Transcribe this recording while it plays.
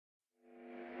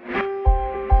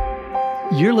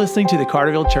You're listening to the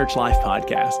Carterville Church Life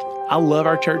Podcast. I love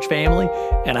our church family,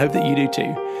 and I hope that you do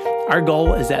too. Our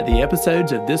goal is that the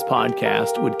episodes of this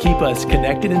podcast would keep us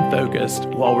connected and focused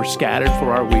while we're scattered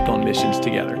for our week on missions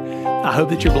together. I hope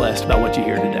that you're blessed by what you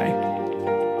hear today.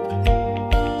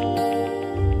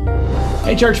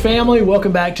 Hey, church family,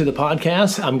 welcome back to the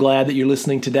podcast. I'm glad that you're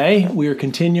listening today. We are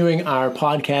continuing our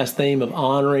podcast theme of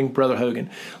honoring Brother Hogan.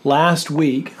 Last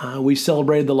week, we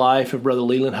celebrated the life of Brother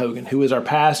Leland Hogan, who is our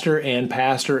pastor and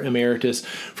pastor emeritus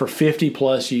for 50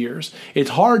 plus years.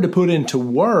 It's hard to put into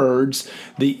words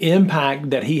the impact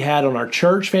that he had on our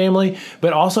church family,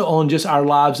 but also on just our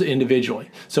lives individually.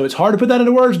 So it's hard to put that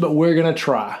into words, but we're going to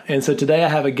try. And so today I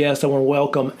have a guest. I want to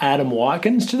welcome Adam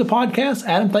Watkins to the podcast.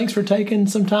 Adam, thanks for taking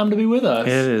some time to be with us. It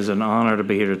is an honor to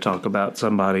be here to talk about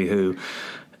somebody who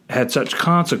had such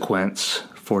consequence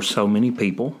for so many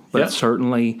people, but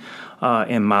certainly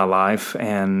in my life.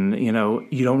 And, you know,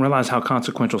 you don't realize how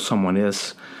consequential someone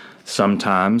is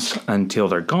sometimes until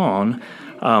they're gone.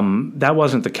 That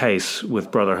wasn't the case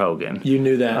with Brother Hogan. You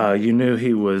knew that. You knew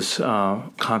he was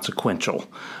consequential,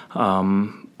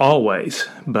 always.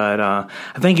 But I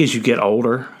think as you get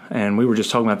older, and we were just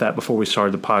talking about that before we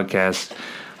started the podcast,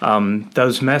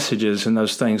 those messages and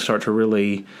those things start to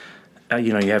really,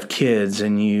 you have kids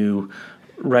and you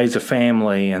raise a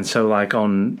family. And so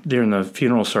during the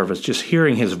funeral service, just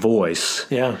hearing his voice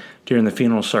during the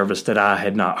funeral service that I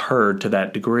had not heard to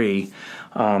that degree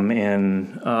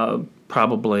in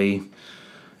probably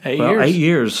 8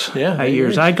 years. Yeah, 8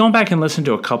 years. I'd gone back and listened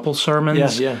to a couple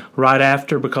sermons right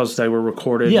after because they were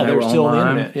recorded. Yeah, they were still online.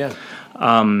 on the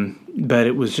internet, But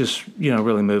it was just,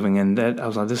 really moving, and that I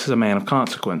was like, this is a man of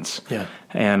consequence,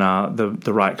 and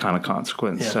the right kind of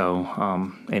consequence. Yeah.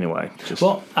 So anyway,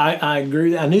 well, I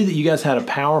agree. I knew that you guys had a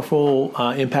powerful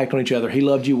impact on each other. He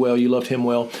loved you well, you loved him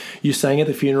well. You sang at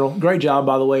the funeral. Great job,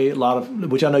 by the way.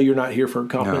 Which I know you're not here for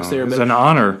compliments there. It's an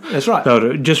honor. That's right. Though,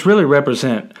 to just really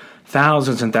represent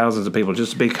thousands and thousands of people,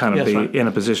 just to be in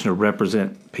a position to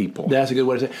represent people. That's a good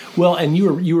way to say it. Well, and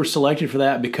you were selected for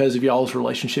that because of y'all's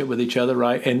relationship with each other,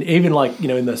 right? And even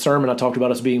in the sermon, I talked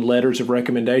about us being letters of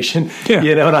recommendation,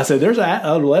 and I said, there's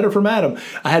a letter from Adam.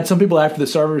 I had some people after the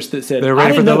service that said, they're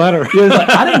ready for the letter.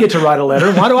 I didn't get to write a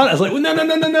letter. Why do I? I was like, well, no.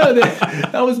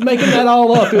 I was making that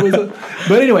all up.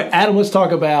 But anyway, Adam, let's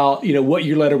talk about, what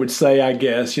your letter would say, I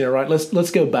guess, right?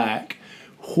 Let's go back.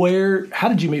 How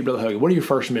did you meet Brother Hogan? What are your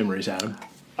first memories, Adam?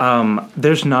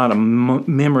 There's not a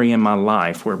memory in my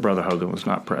life where Brother Hogan was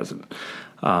not present.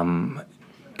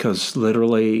 Because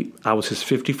literally, I was his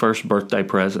 51st birthday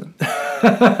present. So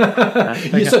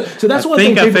that's one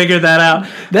thing. I figured that out.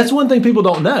 That's one thing people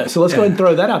don't know. So let's go ahead and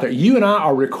throw that out there. You and I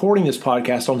are recording this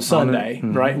podcast on Sunday,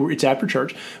 right? It's after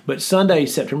church. But Sunday,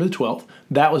 September the 12th,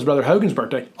 that was Brother Hogan's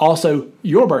birthday. Also,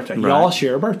 your birthday. Right. Y'all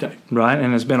share a birthday. Right,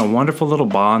 and it's been a wonderful little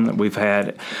bond that we've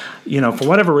had. For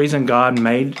whatever reason, God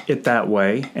made it that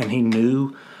way, and He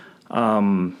knew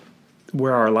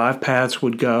where our life paths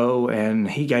would go,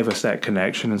 and He gave us that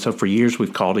connection. And so for years,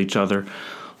 we've called each other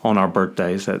on our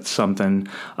birthdays. That's something.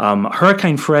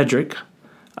 Hurricane Frederick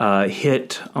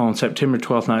hit on September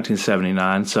 12th,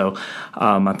 1979. So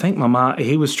I think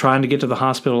he was trying to get to the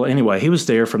hospital anyway. He was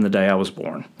there from the day I was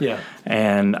born. Yeah.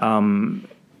 And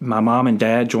my mom and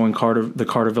dad joined the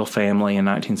Carterville family in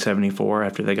 1974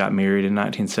 after they got married in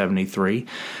 1973.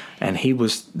 And he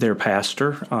was their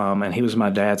pastor, and he was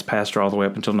my dad's pastor all the way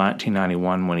up until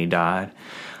 1991 when he died.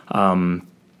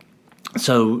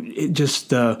 So it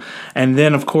just, and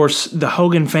then of course the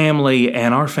Hogan family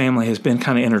and our family has been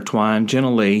kind of intertwined. Jenna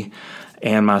Lee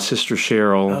and my sister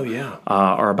Cheryl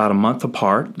are about a month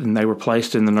apart, and they were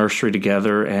placed in the nursery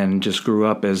together and just grew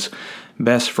up as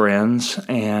best friends.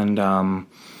 And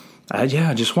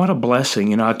just what a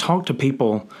blessing. I talked to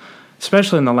people,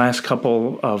 especially in the last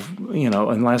couple of, in the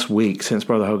last week since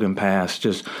Brother Hogan passed,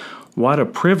 just what a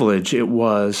privilege it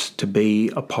was to be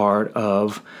a part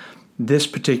of this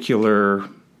particular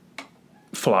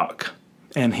flock,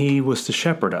 and he was the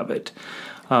shepherd of it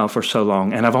for so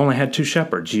long. And I've only had two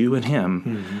shepherds, you and him.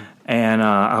 Mm-hmm. And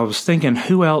I was thinking,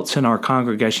 who else in our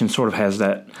congregation sort of has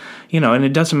that, and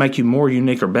it doesn't make you more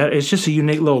unique or better. It's just a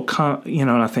unique little,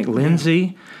 and I think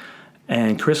Lindsay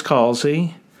and Chris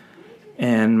Calsey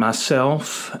and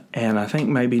myself, and I think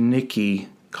maybe Nikki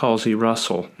Calsey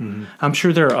Russell. Mm-hmm. I'm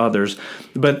sure there are others,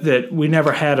 but that we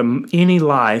never had any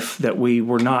life that we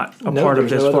were not a part of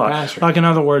this flock. Like, in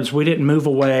other words, we didn't move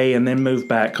away and then move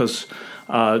back because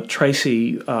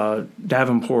Tracy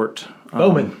Davenport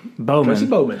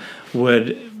Bowman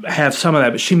would have some of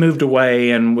that, but she moved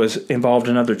away and was involved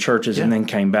in other churches and then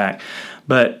came back.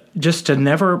 But just I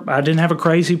didn't have a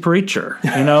crazy preacher,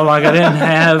 like I didn't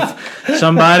have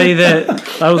somebody that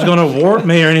was going to warp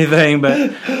me or anything.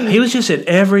 But he was just at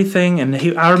everything. And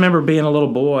I remember being a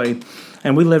little boy,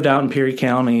 and we lived out in Peary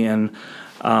County, and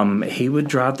he would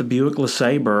drive the Buick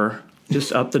LeSabre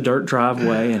just up the dirt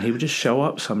driveway, and he would just show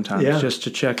up sometimes just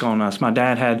to check on us. My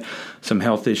dad had some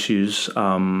health issues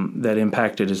that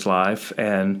impacted his life,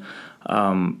 and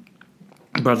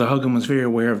Brother Hogan was very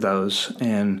aware of those,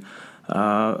 and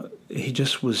he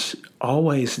just was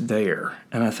always there.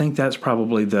 And I think that's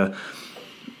probably the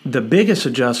biggest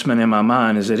adjustment in my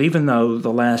mind, is that even though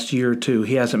the last year or two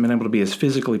he hasn't been able to be as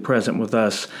physically present with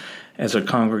us as a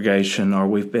congregation, or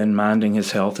we've been minding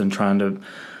his health and trying to,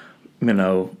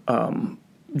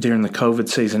 during the COVID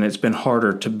season, it's been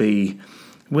harder to be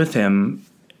with him.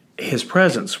 His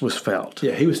presence was felt.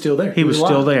 Yeah, he was still there. He was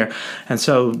still there. And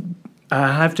so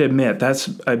I have to admit, that's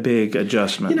a big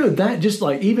adjustment. That just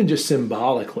even just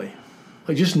symbolically,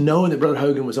 just knowing that Brother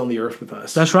Hogan was on the earth with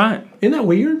us. That's right. Isn't that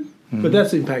weird? Mm-hmm. But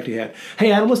that's the impact he had.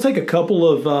 Hey, Adam, let's take a couple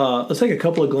of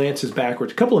glances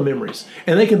backwards, a couple of memories,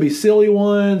 and they can be silly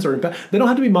ones, or they don't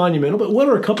have to be monumental. But what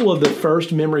are a couple of the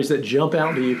first memories that jump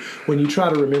out to you when you try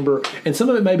to remember? And some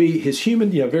of it may be his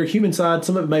human, very human side.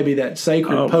 Some of it may be that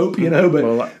sacred Pope,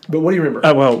 But what do you remember?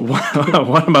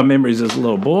 One of my memories as a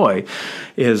little boy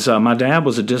is my dad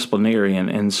was a disciplinarian,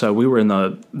 and so we were in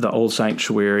the old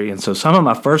sanctuary, and so some of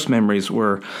my first memories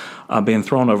were being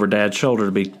thrown over Dad's shoulder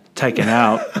to be taken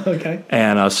out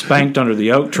and spanked under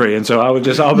the oak tree. And so I would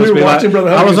just always be like,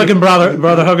 I was looking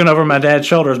Brother Hogan over my dad's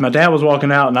shoulders. My dad was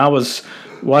walking out, and I was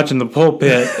watching the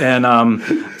pulpit. And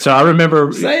so I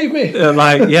remember, save me,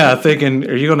 thinking,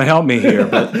 are you going to help me here?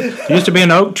 But there used to be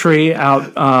an oak tree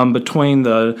out between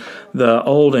the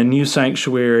old and new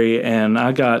sanctuary, and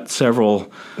I got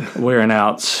several wearing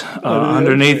outs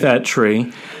underneath that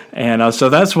tree. And so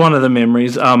that's one of the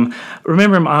memories.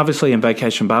 Remember him obviously in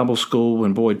Vacation Bible School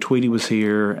when Boyd Tweedy was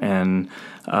here, and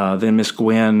then Miss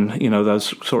Gwen,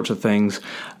 those sorts of things.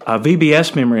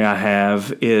 VBS memory I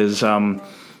have is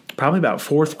probably about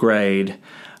fourth grade.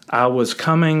 I was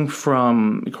coming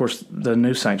from, of course, the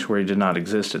new sanctuary did not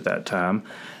exist at that time.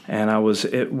 And I was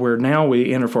where now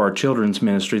we enter for our children's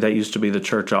ministry. That used to be the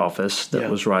church office that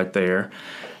was right there.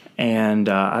 And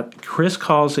Chris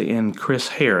Causey and Chris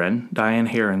Heron, Diane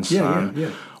Heron's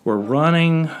son, were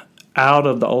running out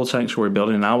of the old sanctuary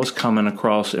building, and I was coming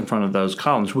across in front of those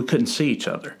columns. We couldn't see each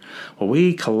other. Well,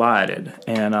 we collided,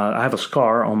 and I have a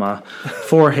scar on my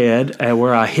forehead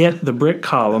where I hit the brick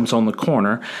columns on the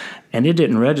corner, and it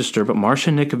didn't register, but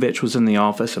Marcia Nikovich was in the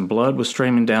office, and blood was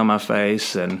streaming down my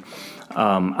face, and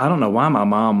I don't know why my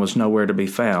mom was nowhere to be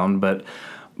found, but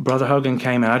Brother Hogan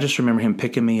came, and I just remember him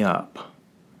picking me up.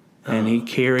 And he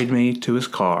carried me to his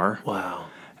car. Wow.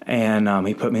 And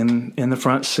he put me in the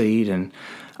front seat, and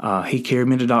he carried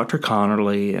me to Dr.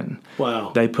 Connerly, and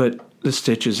they put the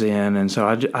stitches in. And so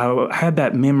I had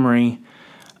that memory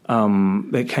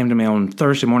that came to me on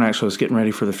Thursday morning. Actually, I was getting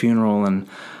ready for the funeral, and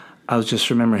I was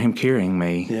just remembering him carrying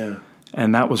me. Yeah.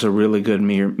 And that was a really good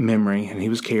memory, and he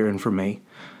was caring for me.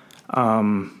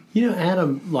 Adam,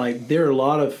 there are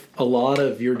a lot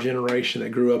of your generation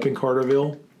that grew up in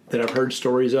Carterville that I've heard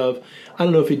stories of. I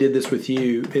don't know if he did this with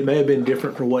you. It may have been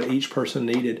different for what each person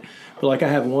needed. But I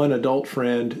have one adult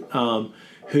friend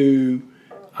who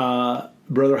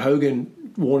Brother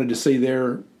Hogan wanted to see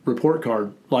their report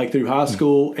card, through high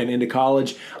school and into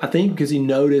college. I think because he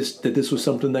noticed that this was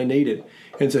something they needed.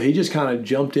 And so he just kind of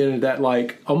jumped into that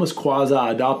almost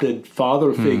quasi-adopted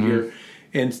father figure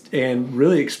and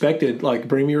really expected,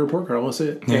 bring me your report card, I want to see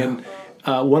it. Yeah. And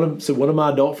one of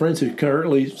my adult friends who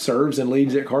currently serves and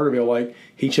leads at Carterville,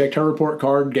 he checked her report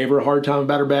card, gave her a hard time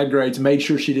about her bad grades, made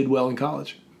sure she did well in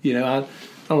college. I don't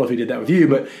know if he did that with you,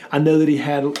 but I know that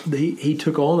he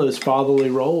took on those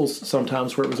fatherly roles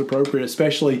sometimes where it was appropriate,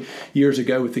 especially years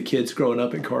ago with the kids growing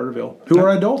up in Carterville who are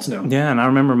adults now. Yeah, and I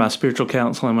remember my spiritual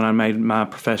counseling when I made my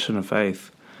profession of faith.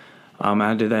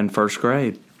 I did that in first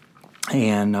grade.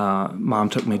 And Mom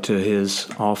took me to his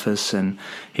office, and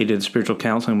he did spiritual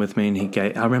counseling with me. And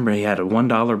I remember he had a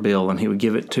 $1 bill, and he would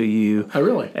give it to you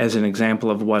as an example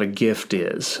of what a gift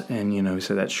is. And he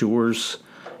said, "That's yours."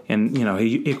 And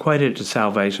he equated it to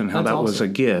salvation, how that was a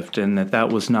gift, and that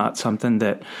was not something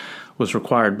that was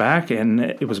required back, and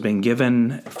it was being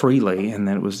given freely, and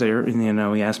then it was there. And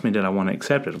he asked me, did I want to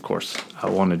accept it? Of course, I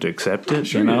wanted to accept it.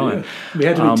 Sure, And we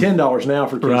had to be $10 now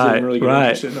for kids that really get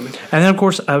interested. And then, of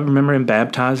course, I remember him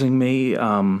baptizing me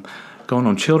because going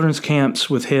on children's camps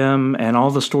with him and all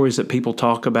the stories that people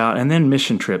talk about, and then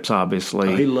mission trips, obviously.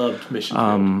 Oh, he loved mission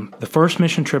trips. The first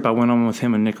mission trip I went on with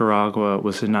him in Nicaragua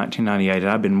was in 1998, and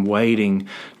I've been waiting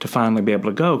to finally be able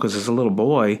to go because as a little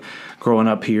boy growing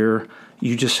up here,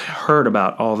 you just heard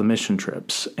about all the mission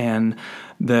trips. And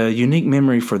the unique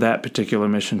memory for that particular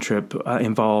mission trip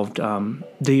involved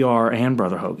DR and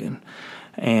Brother Hagin.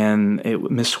 And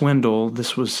Miss Swindle,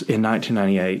 this was in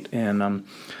 1998, and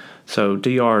so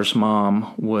DR's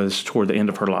mom was toward the end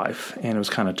of her life, and it was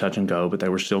kind of touch and go, but they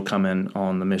were still coming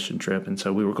on the mission trip. And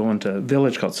so we were going to a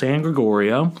village called San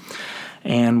Gregorio,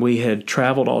 and we had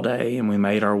traveled all day, and we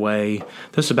made our way.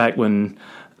 This is back when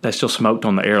they still smoked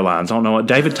on the airlines. I don't know what.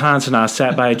 David Tynes and I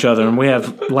sat by each other, and we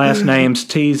have last names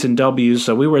T's and W's,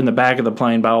 so we were in the back of the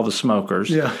plane by all the smokers.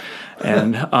 Yeah.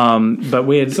 And but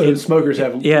we had smokers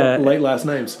have late last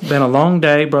names. Been a long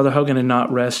day. Brother Hagin had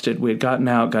not rested. We had gotten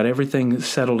out, got everything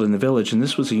settled in the village, and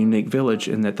this was a unique village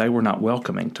in that they were not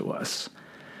welcoming to us.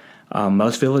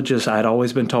 Most villages I'd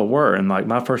always been told were, and like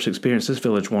my first experience, this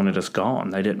village wanted us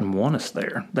gone. They didn't want us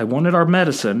there. They wanted our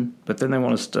medicine, but then they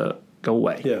want us to go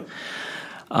away. Yeah.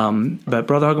 But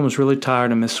Brother Hagin was really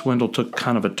tired, and Miss Swindle took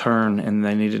kind of a turn, and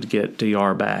they needed to get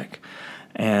DR back.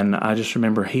 And I just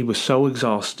remember he was so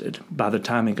exhausted. By the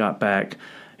time he got back,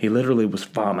 he literally was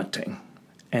vomiting,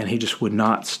 and he just would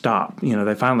not stop. You know,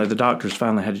 the doctors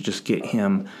finally had to just get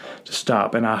him to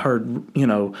stop. And I heard,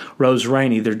 Rose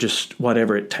Rainey, they're just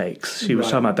whatever it takes. She was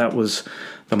talking about that was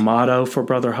the motto for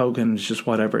Brother Hagin, is just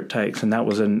whatever it takes. And that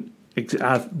was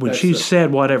when she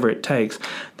said whatever it takes,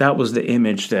 that was the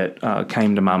image that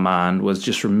came to my mind, was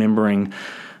just remembering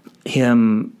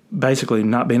him basically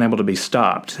not being able to be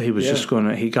stopped. He was just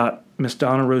he got Miss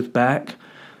Donna Ruth back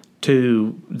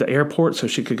to the airport so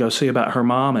she could go see about her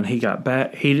mom, and he got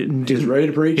back. He was ready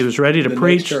to preach. He was ready to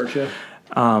preach. Church, yeah.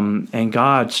 And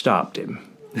God stopped him,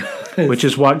 which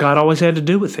is what God always had to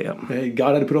do with him. Hey,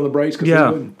 God had to put on the brakes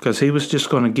because he was just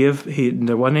going to give.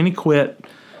 There wasn't any quit.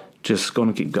 Just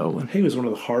going to keep going. He was one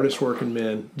of the hardest working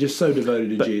men, just so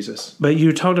devoted to Jesus. But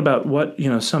you talked about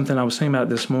something I was thinking about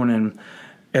this morning.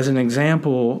 As an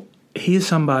example, he is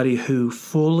somebody who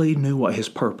fully knew what his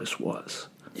purpose was.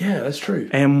 Yeah, that's true.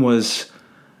 And was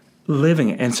living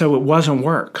it. And so it wasn't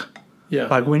work. Yeah.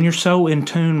 Like when you're so in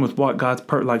tune with what God's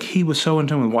like he was so in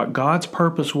tune with what God's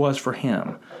purpose was for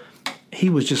him. He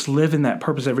was just living that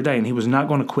purpose every day, and he was not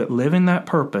going to quit living that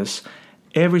purpose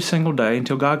every single day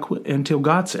until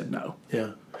God said no.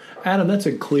 Yeah. Adam, that's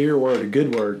a clear word, a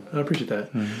good word. I appreciate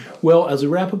that. Mm-hmm. Well, as we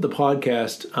wrap up the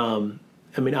podcast,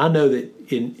 I know that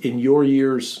in your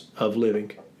years of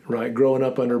living, right, growing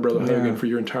up under Brother Hagin for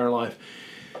your entire life,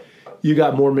 you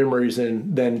got more memories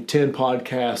than 10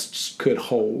 podcasts could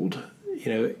hold.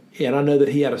 And I know that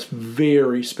he had a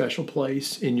very special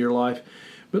place in your life.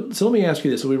 But so let me ask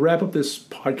you this: as we wrap up this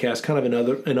podcast, kind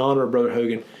of in honor of Brother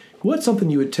Hagin, what's something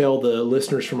you would tell the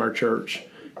listeners from our church?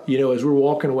 As we're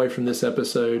walking away from this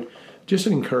episode, just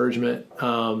an encouragement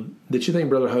that you think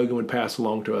Brother Hagin would pass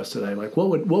along to us today. Like, what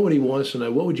would he want us to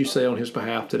know? What would you say on his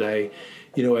behalf today?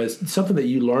 As something that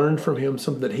you learned from him,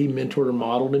 something that he mentored or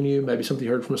modeled in you, maybe something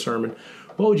you heard from a sermon.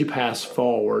 What would you pass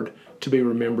forward to be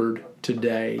remembered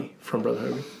today from Brother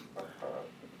Hagin?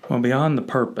 Well, beyond the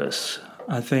purpose,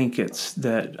 I think it's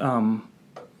that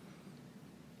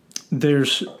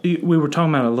we were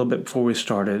talking about it a little bit before we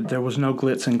started. There was no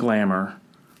glitz and glamour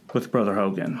with Brother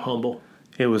Hagin. Humble.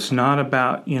 It was not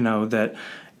about, that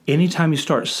anytime you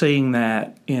start seeing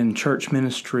that in church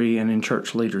ministry and in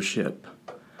church leadership,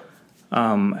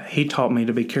 he taught me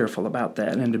to be careful about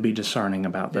that and to be discerning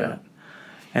about that.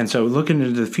 And so looking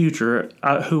into the future,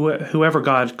 whoever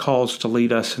God calls to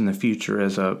lead us in the future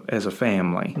as a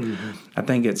family, I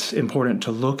think it's important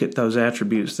to look at those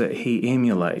attributes that he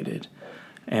emulated.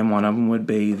 And one of them would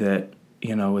be that,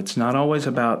 it's not always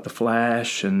about the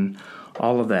flash and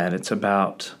all of that. It's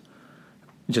about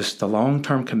just the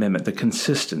long-term commitment, the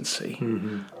consistency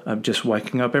of just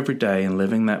waking up every day and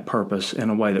living that purpose in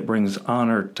a way that brings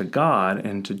honor to God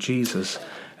and to Jesus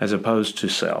as opposed to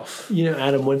self.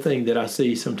 Adam, one thing that I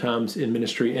see sometimes in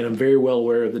ministry, and I'm very well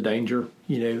aware of the danger,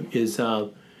 is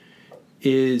I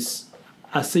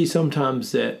see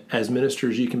sometimes that as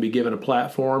ministers you can be given a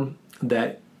platform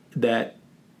that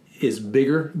is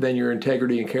bigger than your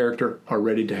integrity and character are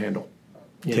ready to handle.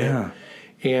 You know?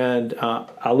 And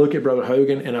I look at Brother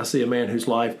Hagin and I see a man whose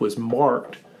life was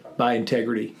marked by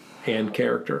integrity and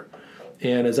character.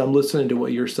 And as I'm listening to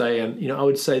what you're saying, I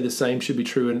would say the same should be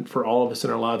true for all of us in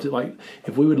our lives. Like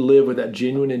if we would live with that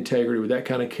genuine integrity, with that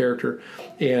kind of character,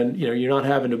 and you're not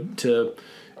having to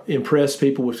impress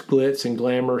people with glitz and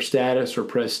glamour, status, or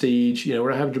prestige. We're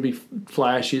not having to be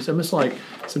flashy. I'm just like,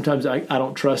 sometimes I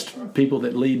don't trust people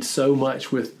that lead so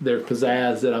much with their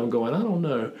pizzazz that I'm going, I don't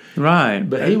know. Right.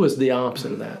 But he was the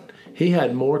opposite of that. He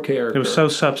had more character. It was so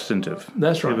substantive.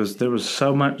 That's right. There was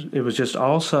so much. It was just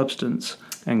all substance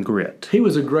and grit. He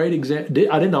was a great example.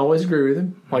 I didn't always agree with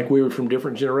him. Like, we were from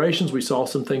different generations. We saw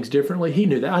some things differently. He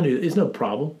knew that. I knew it's no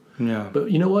problem. Yeah.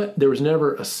 But you know what? There was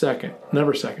never a second,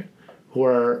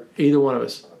 where either one of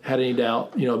us had any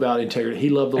doubt, about integrity. He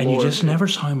loved the Lord. And you just never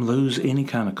saw him lose any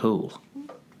kind of cool.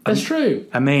 That's true.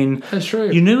 I mean, that's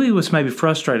true. You knew he was maybe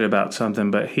frustrated about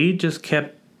something, but he just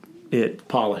kept it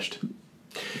polished.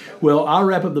 Well, I'll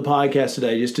wrap up the podcast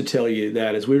today just to tell you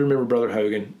that as we remember Brother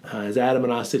Hogan, as Adam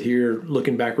and I sit here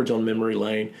looking backwards on memory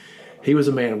lane, he was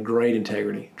a man of great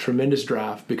integrity, tremendous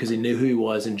drive, because he knew who he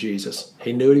was in Jesus.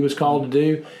 He knew what he was called to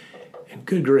do, and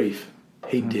good grief,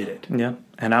 he did it. Yeah,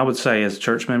 and I would say as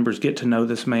church members, get to know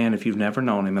this man if you've never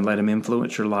known him and let him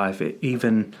influence your life,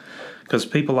 even because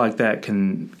people like that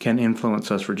can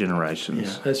influence us for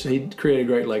generations. Yeah, he created a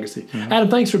great legacy. Mm-hmm. Adam,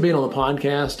 thanks for being on the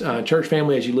podcast. Church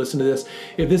family, as you listen to this,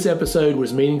 if this episode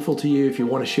was meaningful to you, if you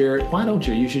want to share it, why don't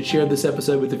you? You should share this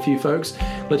episode with a few folks.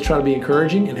 Let's try to be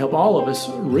encouraging and help all of us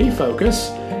refocus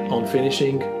on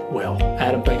finishing well.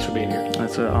 Adam, thanks for being here.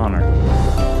 That's an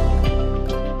honor.